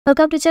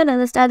Welcome to channel.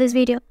 Let's start this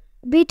video.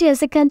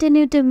 BTS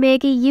continue to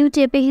make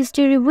YouTube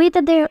history with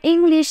their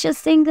English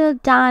single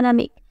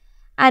Dynamite,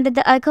 and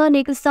the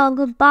iconic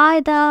song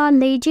by the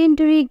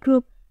legendary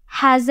group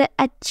has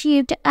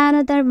achieved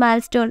another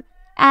milestone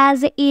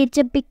as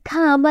it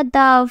became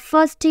the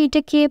first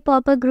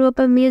K-pop group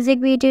music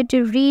video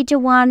to reach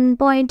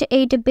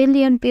 1.8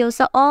 billion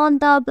views on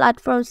the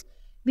platforms.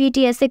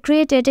 BTS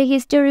created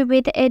history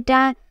with a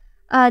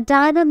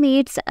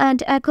Dynamite,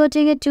 and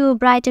according to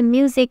Bright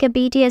Music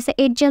BTS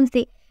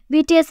agency,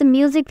 BTS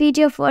music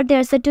video for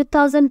their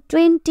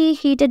 2020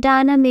 hit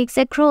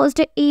Dynamite crossed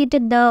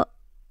the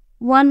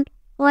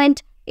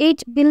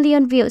 1.8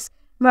 billion views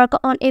mark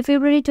on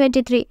February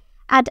 23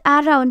 at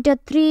around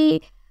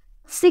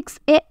 3:06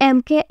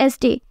 a.m.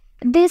 KST.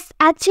 This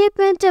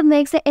achievement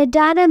makes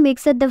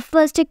Dynamite the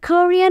first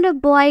Korean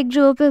boy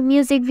group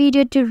music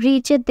video to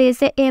reach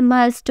this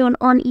milestone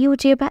on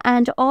YouTube,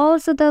 and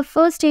also the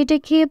first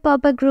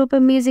K-pop group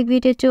music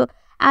video to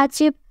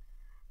achieve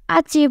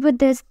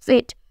this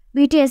feat.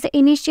 BTS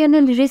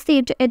initially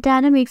received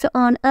Dynamite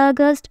on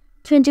August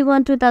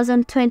 21,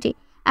 2020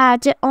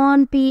 at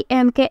 1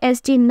 p.m.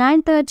 KST,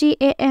 9:30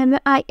 a.m.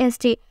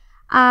 IST.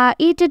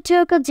 It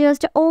took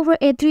just over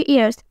 3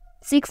 years,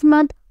 6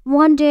 months,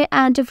 1 day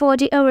and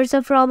 40 hours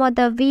from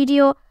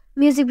the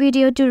music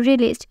video to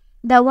release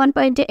the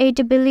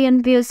 1.8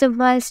 billion views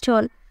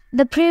milestone.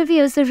 The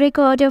previous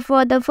record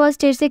for the first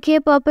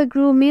K-pop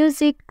group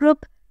music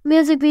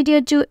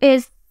video to a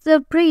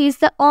surprise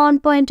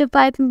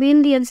 1.5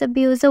 million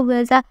views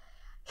was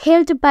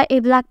held by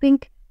a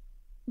Blackpink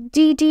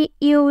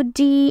DDU,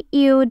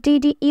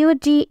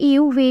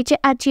 which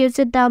achieves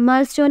the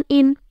milestone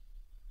in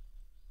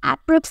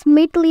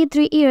approximately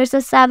 3 years,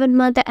 7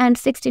 months and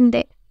 16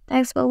 days.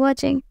 Thanks for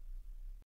watching.